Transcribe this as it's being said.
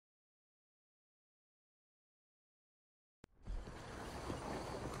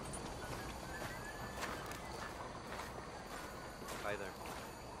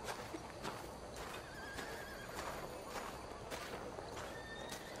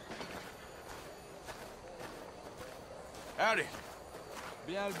Howdy.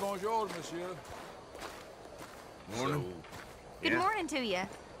 Bien le bonjour, monsieur. Morning. Good morning to you.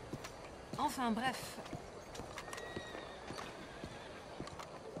 Enfin bref.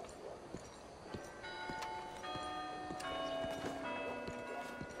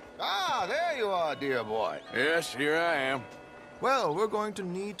 Ah, there you are, dear boy. Yes, here I am. Well, we're going to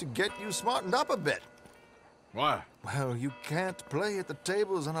need to get you smartened up a bit. Why? Well, you can't play at the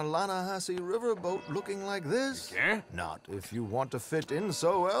tables on a Lannahechee riverboat looking like this. You can't? Not if you want to fit in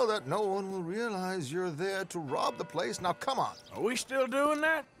so well that no one will realize you're there to rob the place. Now, come on. Are we still doing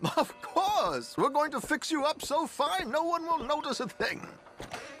that? Of course. We're going to fix you up so fine no one will notice a thing.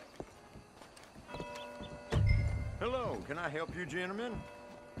 Hello, can I help you, gentlemen?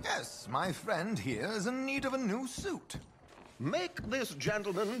 Yes, my friend here is in need of a new suit. Make this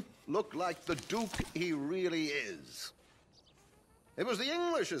gentleman look like the Duke he really is. It was the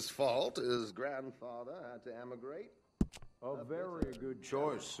English's fault his grandfather had to emigrate. A very good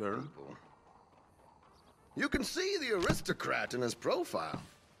choice, sir. People. You can see the aristocrat in his profile.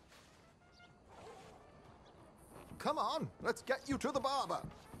 Come on, let's get you to the barber.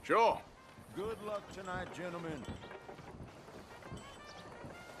 Sure. Good luck tonight, gentlemen.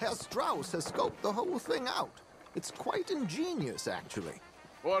 Herr Strauss has scoped the whole thing out. It's quite ingenious, actually.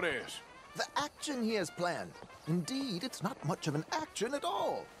 What is? The action he has planned. Indeed, it's not much of an action at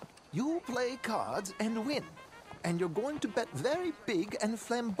all. You play cards and win. And you're going to bet very big and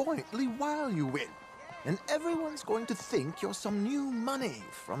flamboyantly while you win. And everyone's going to think you're some new money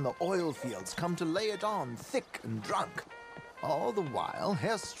from the oil fields come to lay it on thick and drunk. All the while,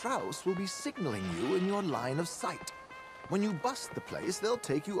 Herr Strauss will be signaling you in your line of sight. When you bust the place, they'll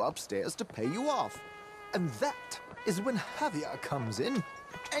take you upstairs to pay you off. And that is when Javier comes in,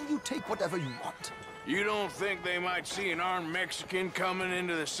 and you take whatever you want. You don't think they might see an armed Mexican coming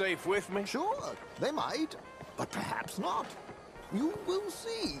into the safe with me? Sure, they might, but perhaps not. You will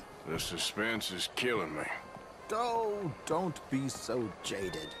see. The suspense is killing me. Oh, don't be so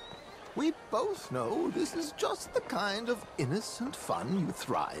jaded. We both know this is just the kind of innocent fun you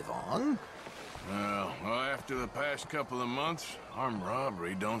thrive on. Well, after the past couple of months, armed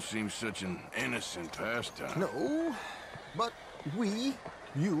robbery don't seem such an innocent pastime. No, but we,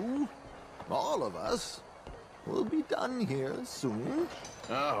 you, all of us, will be done here soon.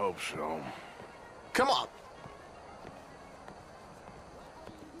 I hope so. Come on.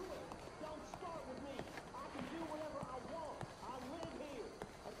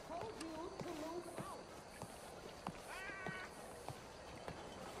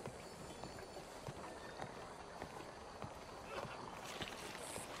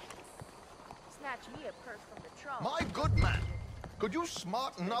 Me a purse from the trunk. My good man, could you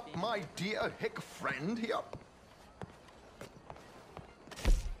smarten up my dear hick friend here?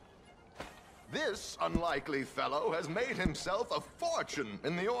 This unlikely fellow has made himself a fortune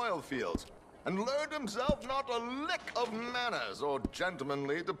in the oil fields and learned himself not a lick of manners or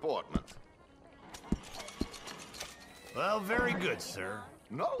gentlemanly deportment. Well, very good, sir.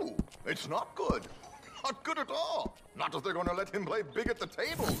 No, it's not good. Not good at all. Not if they're going to let him play big at the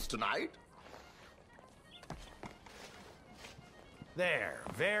tables tonight. There,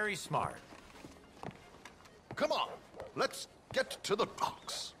 very smart. Come on, let's get to the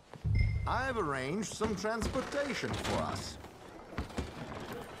docks. I've arranged some transportation for us.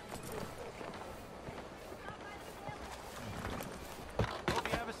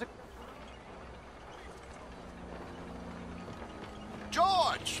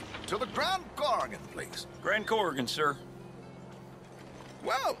 George, to the Grand Corrigan, please. Grand Corrigan, sir.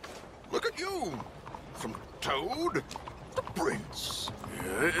 Well, look at you. From Toad to Prince.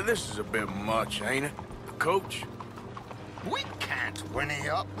 Yeah, this is a bit much, ain't it? Coach? We can't whinny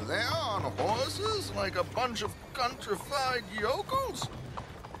up there on horses like a bunch of countrified yokels.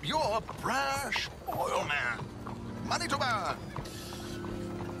 You're a brash oil man. Money to burn.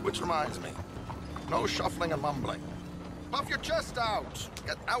 Which reminds me, no shuffling and mumbling. Puff your chest out.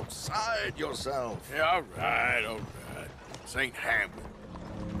 Get outside yourself. Yeah, all right. This ain't Hamlet.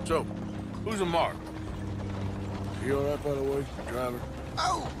 So, who's a mark? You all right, by the way, driver?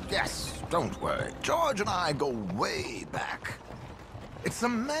 Oh, yes, don't worry. George and I go way back. It's a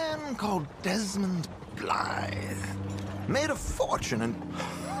man called Desmond Blythe. Made a fortune in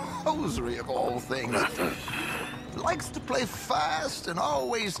hosiery of all things. Likes to play fast and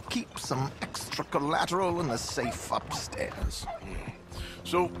always keep some extra collateral in the safe upstairs.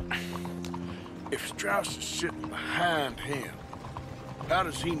 So, if Strauss is sitting behind him, how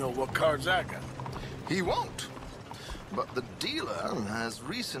does he know what cards I got? He won't. But the dealer has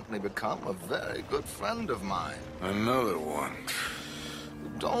recently become a very good friend of mine. Another one.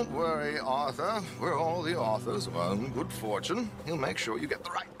 don't worry, Arthur. We're all the authors of our own good fortune. He'll make sure you get the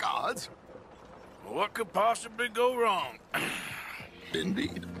right cards. What could possibly go wrong?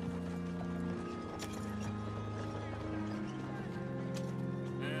 Indeed.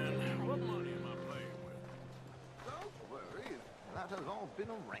 And what money am I playing with? Don't worry, that has all been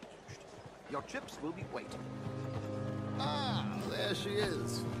arranged. Your chips will be waiting. Ah, there she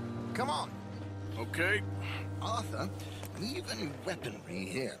is. Come on. Okay. Arthur, leave any weaponry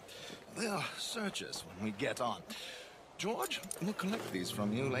here. They'll search us when we get on. George, we'll collect these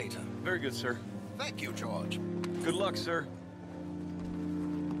from you later. Very good, sir. Thank you, George. Good luck, sir.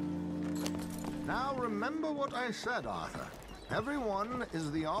 Now remember what I said, Arthur. Everyone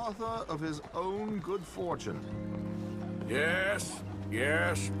is the author of his own good fortune. Yes,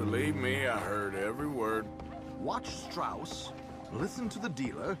 believe me, I heard every word. Watch Strauss, listen to the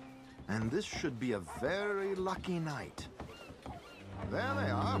dealer, and this should be a very lucky night. There they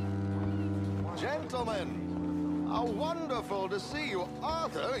are. Gentlemen, how wonderful to see you.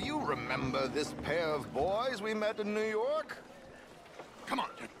 Arthur, you remember this pair of boys we met in New York? Come on.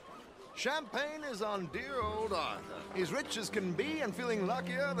 Champagne is on dear old Arthur. He's rich as can be and feeling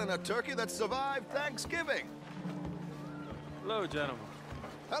luckier than a turkey that survived Thanksgiving. Hello, gentlemen.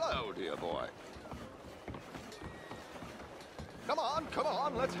 Hello, dear boy. Come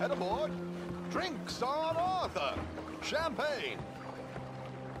on, let's head aboard. Drinks on Arthur. Champagne.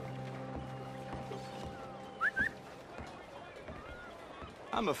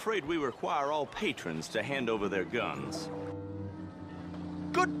 I'm afraid we require all patrons to hand over their guns.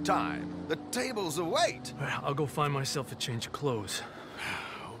 Good time. The tables await. I'll go find myself a change of clothes.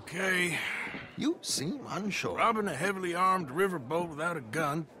 Okay. You seem unsure. Robbing a heavily armed riverboat without a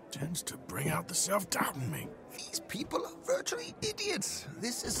gun tends to bring out the self-doubt in me. These people are virtually idiots.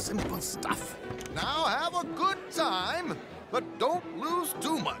 This is simple stuff. Now have a good time, but don't lose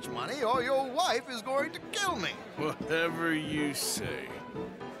too much money or your wife is going to kill me. Whatever you say.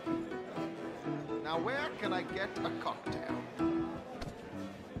 Now where can I get a cocktail?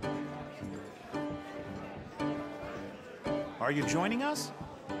 Are you joining us?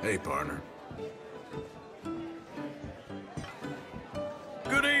 Hey, partner.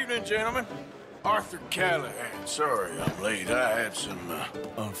 Good evening, gentlemen. Arthur Callahan. Sorry I'm late. I had some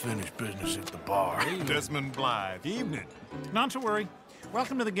unfinished business at the bar. Desmond Blythe. Evening. Not to worry.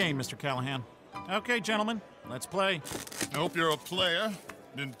 Welcome to the game, Mr. Callahan. Okay, gentlemen, let's play. I hope you're a player.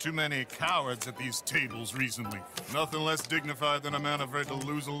 Been too many cowards at these tables recently. Nothing less dignified than a man afraid to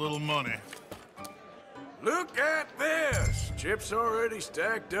lose a little money. Look at this! Chips already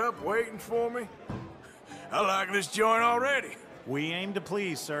stacked up, waiting for me. I like this joint already. We aim to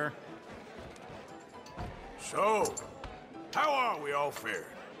please, sir. So, how are we all faring?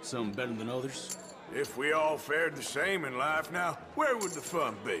 Some better than others. If we all fared the same in life now, where would the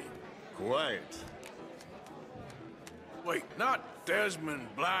fun be? Quiet. Wait, not Desmond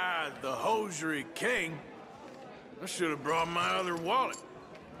Blythe, the hosiery king. I should have brought my other wallet.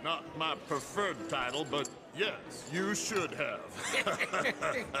 Not my preferred title, but yes, you should have.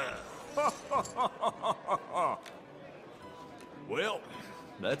 Well,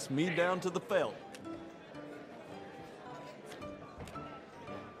 that's me down to the felt.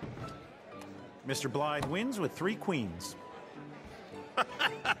 Mr. Blythe wins with 3 queens.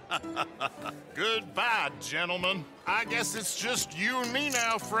 Goodbye, gentlemen. I guess it's just you and me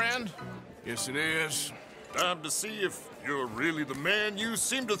now, friend. Yes, it is. Time to see if you're really the man you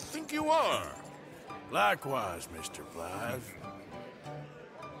seem to think you are. Likewise, Mr. Blythe.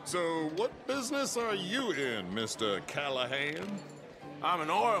 So, what business are you in, Mr. Callahan? I'm an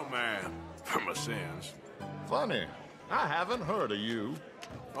oil man, for my sins. Funny. I haven't heard of you.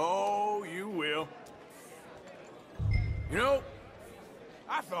 Oh, you will. You know,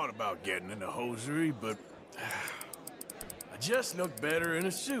 I thought about getting into hosiery, but I just look better in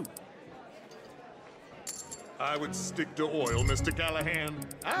a suit. I would stick to oil, Mr. Callahan.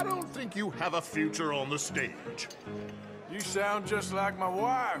 I don't think you have a future on the stage. You sound just like my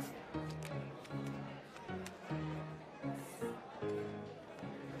wife.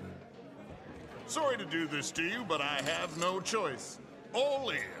 Sorry to do this to you, but I have no choice. All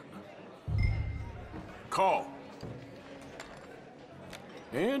in. Call.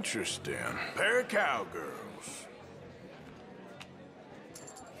 Interesting. Pair of cowgirls.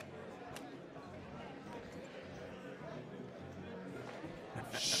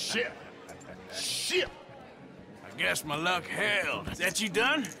 Shit. Shit. I guess my luck held. Is that you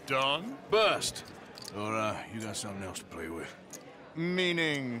done? Done? Bust. Or, you got something else to play with?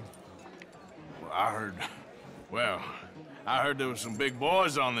 Meaning? Well, I heard there was some big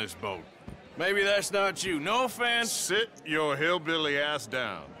boys on this boat. Maybe that's not you. No offense. Sit your hillbilly ass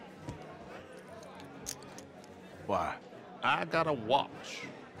down. Why? I got a watch.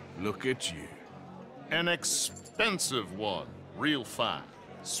 Look at you. An expensive one. Real fine.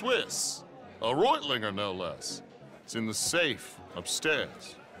 Swiss. A Reutlinger, no less. It's in the safe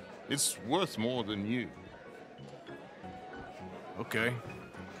upstairs. It's worth more than you. Okay.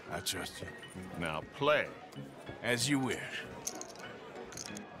 I trust you. Now play. As you wish.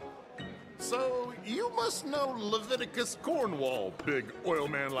 So, you must know Leviticus Cornwall, big oil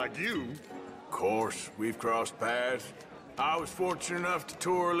man like you. Of course, we've crossed paths. I was fortunate enough to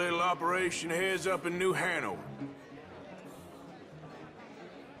tour a little operation of his up in New Hanover.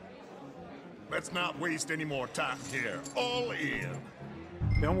 Let's not waste any more time here. All in.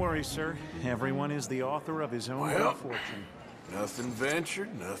 Don't worry, sir. Everyone is the author of his own Well, good fortune. Nothing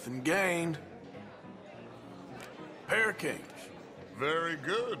ventured, nothing gained. Pair of kings. Very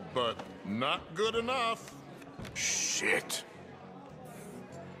good, but not good enough. Shit.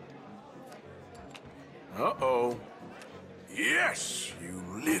 Uh-oh. Yes, you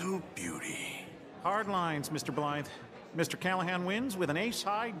little beauty. Hard lines, Mr. Blythe. Mr. Callahan wins with an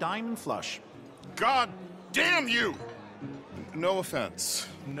ace-high diamond flush. God damn you! No offense.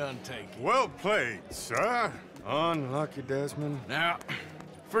 None taken. Well played, sir. Unlucky, Desmond. Now,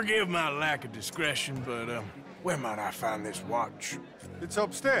 forgive my lack of discretion, but, where might I find this watch? It's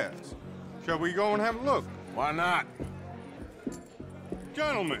upstairs. Shall we go and have a look? Why not?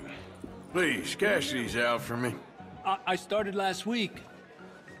 Gentlemen. Please, cash these out for me. I started last week.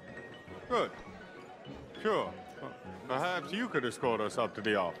 Good. Sure. Perhaps you could escort us up to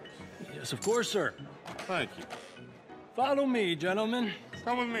the office. Yes, of course, sir. Thank you. Follow me, gentlemen.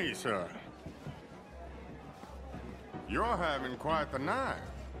 Come with me, sir. You're having quite the night.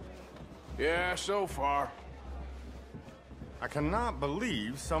 Yeah, so far. I cannot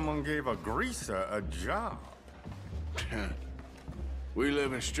believe someone gave a greaser a job. We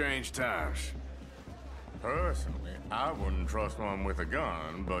live in strange times. Personally, I wouldn't trust one with a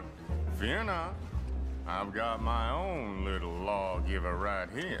gun, but fear not. I've got my own little lawgiver right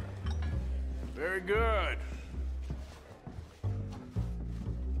here. Very good.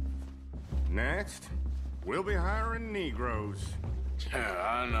 Next, we'll be hiring Negroes.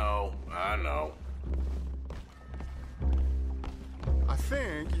 I know. I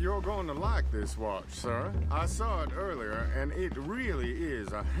think you're going to like this watch, sir. I saw it earlier, and it really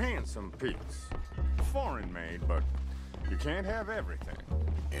is a handsome piece. Foreign made, but you can't have everything.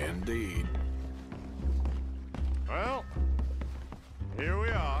 Indeed. Well, here we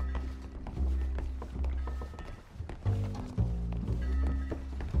are.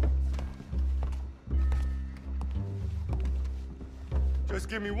 Just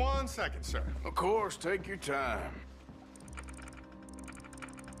give me 1 second, sir. Of course, take your time.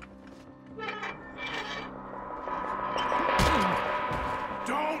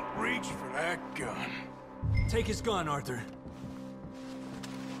 Don't reach for that gun. Take his gun, Arthur.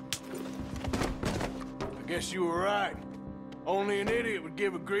 I guess you were right. Only an idiot would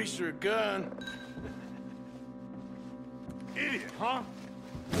give a greaser a gun. Idiot, huh?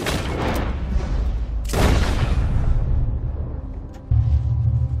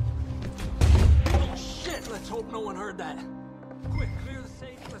 Oh, shit! Let's hope no one heard that. Quick, clear the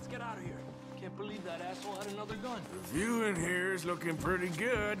safe. Let's get out of here. Can't believe that asshole had another gun. The view in here is looking pretty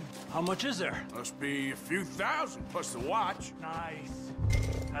good. How much is there? Must be a few thousand plus the watch. Nice.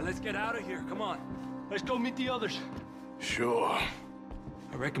 Now let's get out of here. Come on. Let's go meet the others. Sure.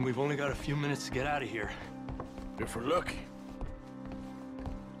 I reckon we've only got a few minutes to get out of here. If we're lucky.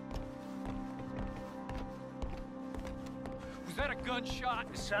 Was that a gunshot?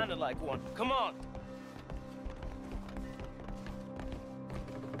 It sounded like one. Come on.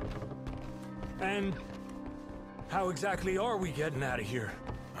 And how exactly are we getting out of here?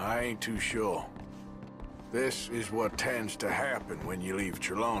 I ain't too sure. This is what tends to happen when you leave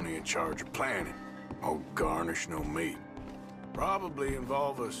Trelawny in charge of planning. Oh, garnish no meat. Probably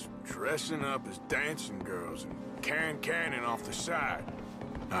involve us dressing up as dancing girls and carrying cannon off the side.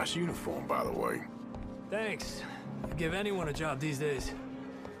 Nice uniform, by the way. Thanks. I'd give anyone a job these days.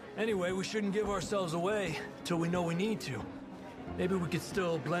 Anyway, we shouldn't give ourselves away till we know we need to. Maybe we could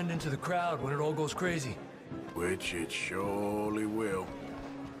still blend into the crowd when it all goes crazy. Which it surely will.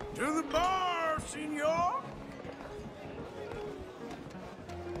 To the bar, senor!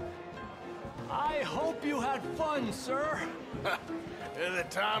 I hope you had fun, sir. At the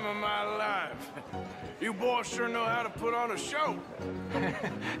time of my life. You boys sure know how to put on a show.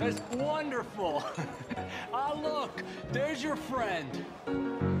 That's wonderful. Ah, look, there's your friend.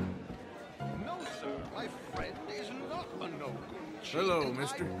 No, sir. My friend is not a no good cheat. Hello,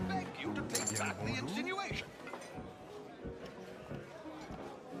 mister. I beg you to take back the insinuation.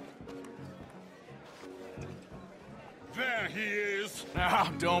 There he is.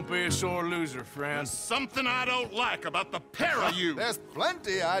 Now, don't be a sore loser, friend. There's something I don't like about the pair of you. There's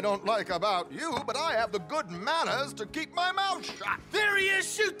plenty I don't like about you, but I have the good manners to keep my mouth shut. There he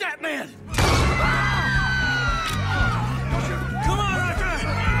is! Shoot that man! Come on, Arthur!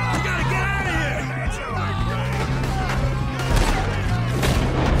 We gotta get out of here!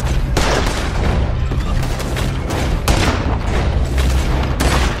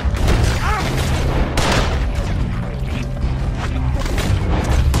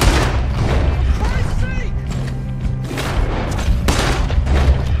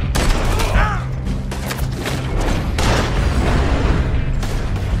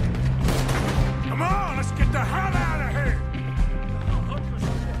 Come on, let's get the hell out of here!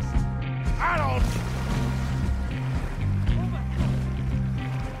 I don't...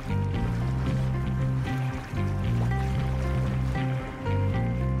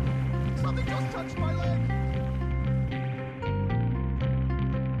 Something just touched my leg.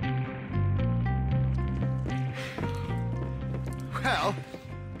 Well,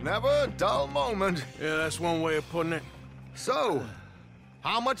 never a dull moment. Yeah, that's one way of putting it. So,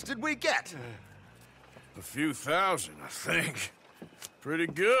 how much did we get? A few thousand, I think. Pretty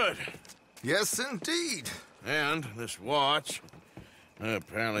good. Yes, indeed. And this watch,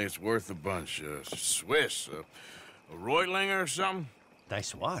 apparently it's worth a bunch. Swiss, a Reutlinger or something?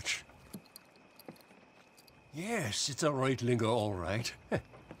 Nice watch. Yes, it's a Reutlinger, all right.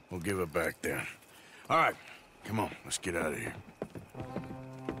 We'll give it back then. All right, come on, let's get out of here.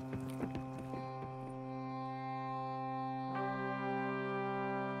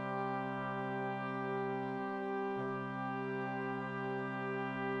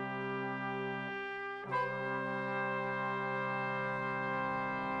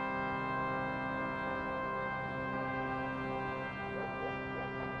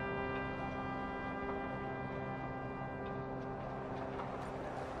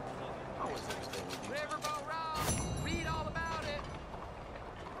 Riverboat Rock! Read all about it!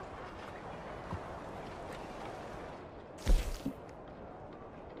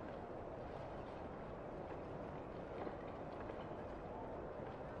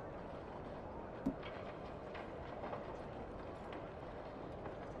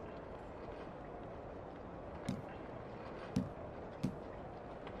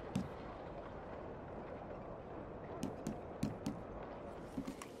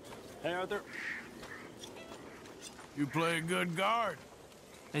 Hey, Arthur. You play a good guard.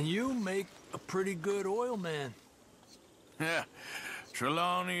 And you make a pretty good oil man. Yeah,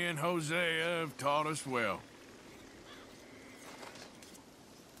 Trelawny and Hosea have taught us well.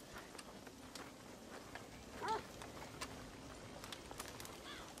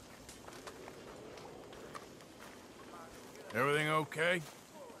 Everything okay?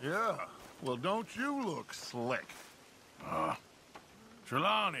 Yeah. Well, don't you look slick?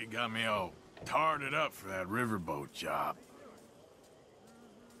 Trelawny got me all tarted up for that riverboat job.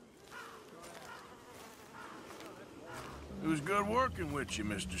 It was good working with you,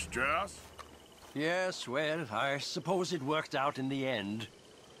 Mr. Strauss. Yes, well, I suppose it worked out in the end.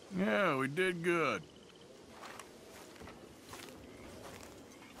 Yeah, we did good.